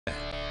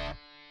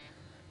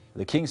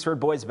The Kingsford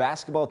boys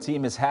basketball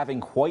team is having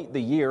quite the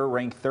year,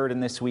 ranked third in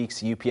this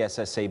week's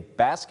UPSSA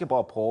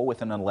basketball poll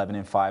with an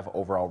 11-5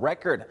 overall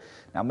record.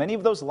 Now, many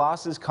of those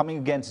losses coming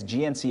against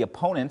GNC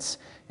opponents,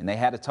 and they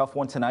had a tough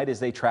one tonight as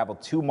they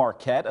traveled to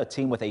Marquette, a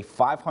team with a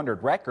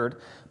 500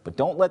 record. But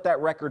don't let that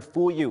record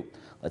fool you.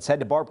 Let's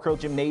head to Barb Krill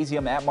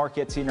Gymnasium at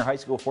Marquette Senior High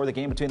School for the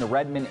game between the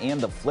Redmen and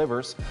the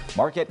Flivers.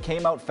 Marquette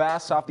came out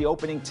fast off the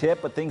opening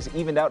tip, but things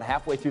evened out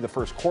halfway through the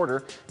first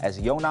quarter as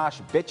Jonas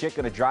Bicic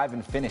going to drive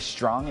and finish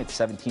strong at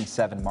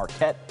 17-7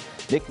 Marquette.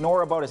 Nick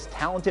Knorr about as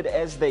talented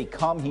as they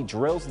come. He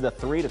drills the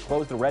three to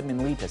close the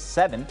Redmen lead to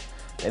 7.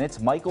 Then it's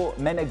Michael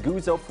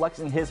Meneguzzo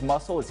flexing his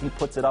muscle as he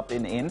puts it up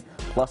and in,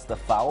 plus the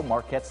foul.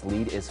 Marquette's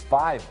lead is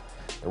 5.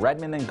 The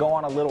Redmen then go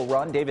on a little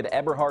run. David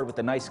Eberhard with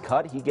a nice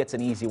cut. He gets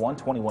an easy one,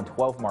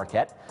 21-12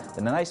 Marquette.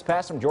 Then a nice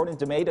pass from Jordan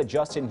DeMay to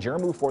Justin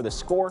Jermu for the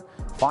score.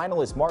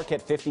 Final is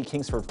Marquette 50,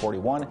 Kingsford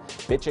 41.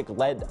 Bicic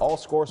led all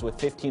scores with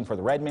 15 for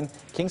the Redmen.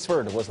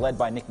 Kingsford was led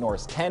by Nick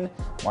Norris 10.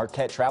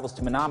 Marquette travels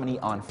to Menominee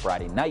on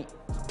Friday night.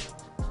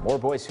 More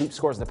boys hoop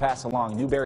scores to pass along. Newberry